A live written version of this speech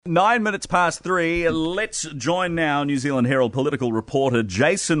9 minutes past 3. Let's join now New Zealand Herald political reporter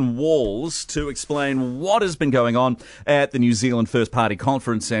Jason Walls to explain what has been going on at the New Zealand First Party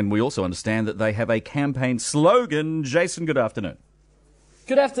conference. And we also understand that they have a campaign slogan. Jason, good afternoon.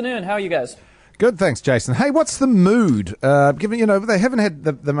 Good afternoon. How are you guys? Good, thanks, Jason. Hey, what's the mood? Given, they haven't had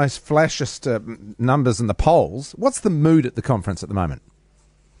the most flashiest numbers in the polls. What's the mood at the conference at the moment?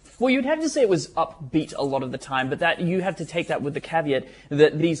 Well, you'd have to say it was upbeat a lot of the time, but that you have to take that with the caveat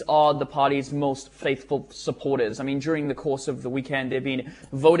that these are the party's most faithful supporters. I mean, during the course of the weekend, they've been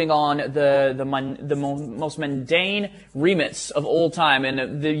voting on the most mundane remits of all time,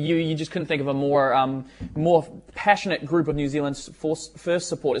 and you just couldn't think of a more passionate group of New Zealand's first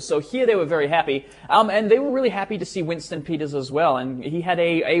supporters. So here they were very happy, and they were really happy to see Winston Peters as well. And he had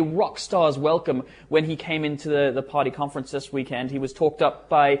a rock star's welcome when he came into the party conference this weekend. He was talked up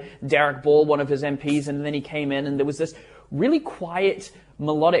by Derek Ball, one of his MPs, and then he came in and there was this really quiet,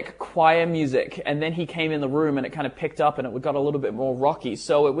 melodic choir music, and then he came in the room and it kind of picked up and it got a little bit more rocky.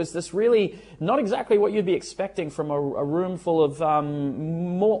 So it was this really not exactly what you'd be expecting from a room full of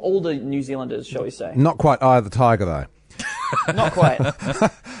more older New Zealanders, shall we say. Not quite Eye of the Tiger, though. Not quite.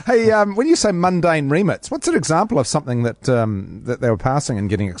 Hey, when you say mundane remits, what's an example of something that they were passing and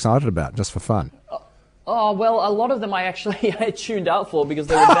getting excited about, just for fun? Oh, well, a lot of them I tuned out for because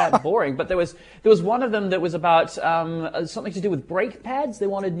they were that boring. But there was one of them that was about something to do with brake pads. They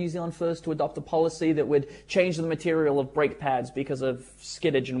wanted New Zealand First to adopt a policy that would change the material of brake pads because of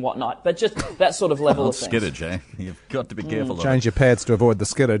skiddage and whatnot. But just that sort of level of things. Skiddage, eh? You've got to be careful of it. Change your pads to avoid the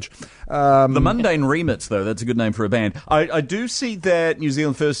skiddage. The Mundane Remits, though, that's a good name for a band. I do see that New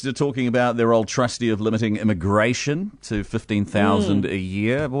Zealand First are talking about their old trusty of limiting immigration to 15,000 a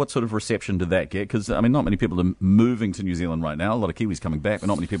year. What sort of reception did that get? Because, I mean, not many people are moving to New Zealand right now. A lot of Kiwis coming back, but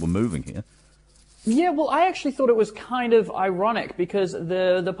not many people moving here. Yeah, well, I actually thought it was kind of ironic because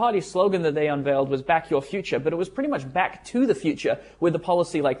the party slogan that they unveiled was "Back Your Future," but it was pretty much back to the future with a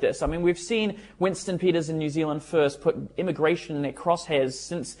policy like this. I mean, we've seen Winston Peters and New Zealand First put immigration in their crosshairs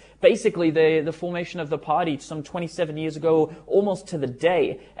since basically the formation of the party some 27 years ago, almost to the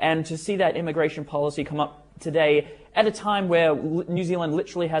day. And to see that immigration policy come up today at a time where New Zealand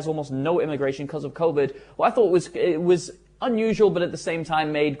literally has almost no immigration because of COVID, well, I thought it was unusual, but at the same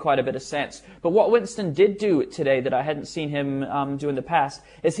time made quite a bit of sense. But what Winston did do today that I hadn't seen him do in the past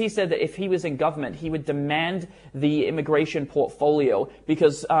is he said that if he was in government, he would demand the immigration portfolio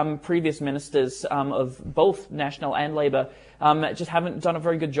because previous ministers of both National and Labour just haven't done a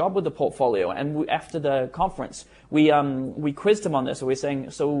very good job with the portfolio. And after the conference, we quizzed him on this. So we're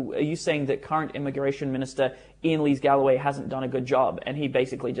saying, so are you saying that current Immigration Minister Ian Lees-Galloway hasn't done a good job? And he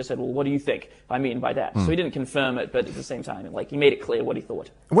basically just said, well, what do you think I mean by that? So he didn't confirm it, but at the same time, he made it clear what he thought.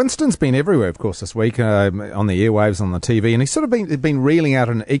 Winston's been everywhere, of course, this week, on the airwaves, on the TV, and he's sort of been reeling out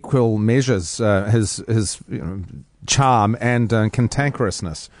in equal measures his charm and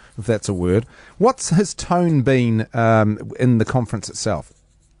cantankerousness, if that's a word. What's his tone been in the conference itself?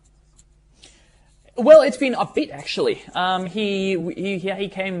 Well, it's been upbeat, actually. He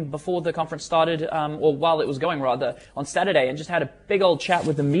came before the conference started, or while it was going, rather, on Saturday, and just had a big old chat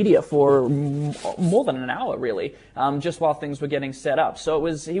with the media for more than an hour, really, just while things were getting set up. So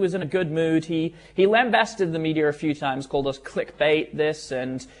he was in a good mood. He lambasted the media a few times, called us clickbait this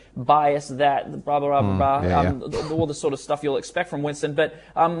and bias that, blah, blah, blah, blah, all the sort of stuff you'll expect from Winston. But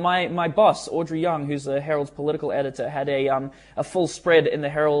my boss, Audrey Young, who's the Herald's political editor, had a full spread in the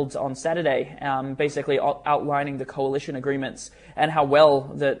Herald on Saturday, basically outlining the coalition agreements and how well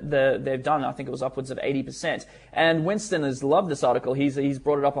they've done. I think it was upwards of 80%. And Winston has loved this article. He's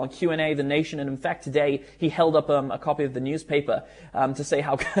brought it up on Q&A, The Nation, and in fact today he held up a copy of the newspaper to say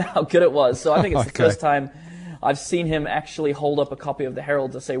how good it was. So I think it's the first time I've seen him actually hold up a copy of the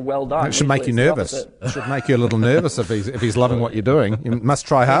Herald to say, well done. It should make you nervous. It should make you a little nervous if he's loving what you're doing. You must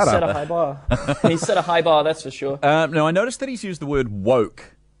try harder. He set a high bar. He set a high bar, that's for sure. Now, I noticed that he's used the word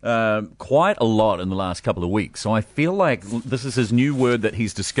woke quite a lot in the last couple of weeks. So I feel like this is his new word that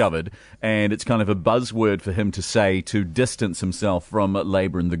he's discovered, and it's kind of a buzzword for him to say to distance himself from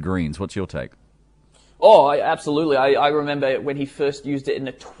Labour and the Greens. What's your take? Oh, absolutely. I remember when he first used it in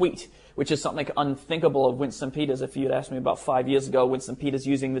a tweet, which is something unthinkable of Winston Peters. If you'd asked me about 5 years ago, Winston Peters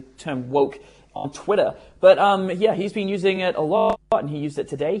using the term woke on Twitter. But yeah, he's been using it a lot. and he used it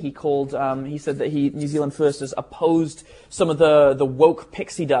today. He said that New Zealand First has opposed some of the woke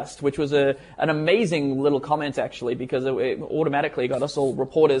pixie dust, which was an amazing little comment, actually, because it automatically got us all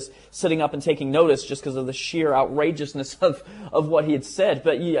reporters sitting up and taking notice just because of the sheer outrageousness of what he had said.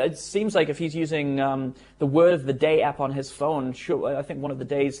 But yeah, it seems like if he's using the Word of the Day app on his phone, sure, I think one of the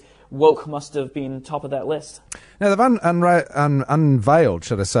days woke must have been top of that list. Now, they've unveiled,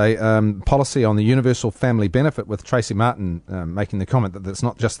 should I say, policy on the universal family benefit, with Tracy Martin making the comment that it's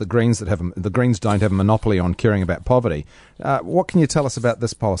not just the Greens that have the Greens don't have a monopoly on caring about poverty. What can you tell us about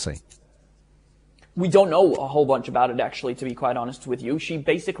this policy? We don't know a whole bunch about it, actually, to be quite honest with you. She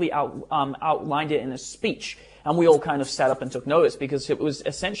basically outlined it in a speech, and we all kind of sat up and took notice, because it was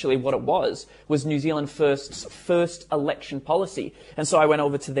essentially what it was New Zealand First's first election policy. And so I went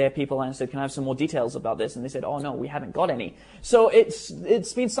over to their people and I said, can I have some more details about this? And they said, oh no, we haven't got any. So it's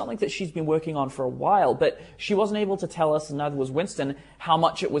been something that she's been working on for a while, but she wasn't able to tell us, and neither was Winston, how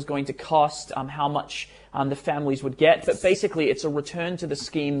much it was going to cost, how much the families would get. But basically, it's a return to the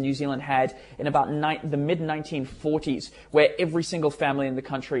scheme New Zealand had in about the mid-1940s, where every single family in the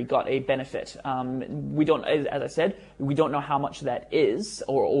country got a benefit. We don't, as I said, we don't know how much that is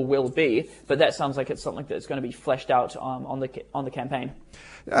or will be, but that sounds like it's something that's going to be fleshed out on the campaign.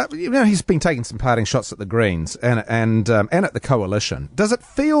 He's been taking some parting shots at the Greens and at the coalition. Does it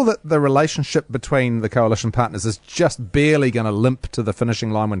feel that the relationship between the coalition partners is just barely going to limp to the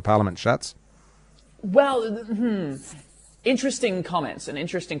finishing line when Parliament shuts? Well, interesting comments, an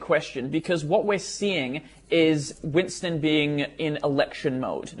interesting question, because what we're seeing is Winston being in election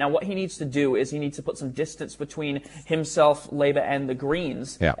mode. Now, what he needs to do is he needs to put some distance between himself, Labour, and the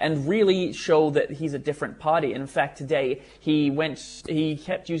Greens, and really show that he's a different party. In fact, today he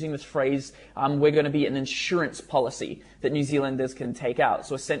kept using this phrase, we're going to be an insurance policy that New Zealanders can take out.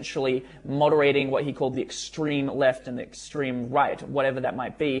 So essentially moderating what he called the extreme left and the extreme right, whatever that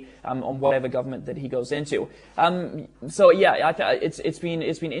might be, on whatever government that he goes into. So yeah, it's been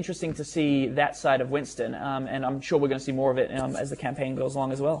interesting to see that side of Winston. And I'm sure we're going to see more of it as the campaign goes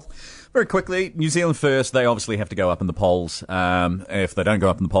along as well. Very quickly, New Zealand First, they obviously have to go up in the polls. If they don't go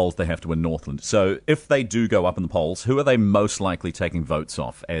up in the polls, they have to win Northland. So if they do go up in the polls, who are they most likely taking votes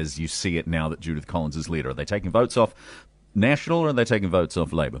off, as you see it now that Judith Collins is leader? Are they taking votes off National, or are they taking votes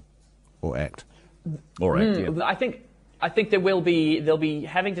off Labour? Or ACT? Or ACT, yeah. I think they'll be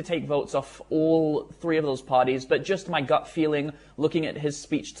having to take votes off all three of those parties, but just my gut feeling, looking at his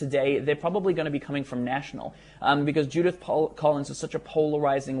speech today, they're probably going to be coming from National, because Judith Collins is such a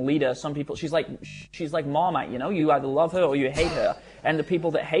polarizing leader. Some people, she's like Marmite, you either love her or you hate her, and the people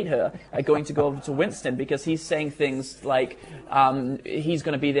that hate her are going to go over to Winston, because he's saying things like he's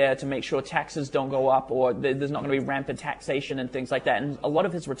going to be there to make sure taxes don't go up, or there's not going to be rampant taxation and things like that. And a lot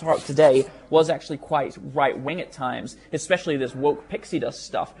of his rhetoric today was actually quite right-wing at times, especially this woke pixie dust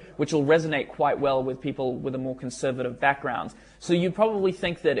stuff, which will resonate quite well with people with a more conservative background. So you probably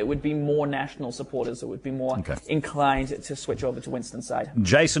think that it would be more National supporters that would be more inclined to switch over to Winston's side.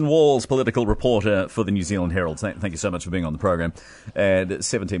 Jason Walls, political reporter for the New Zealand Herald. Thank you so much for being on the program. At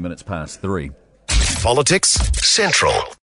 17 minutes past 3. Politics Central.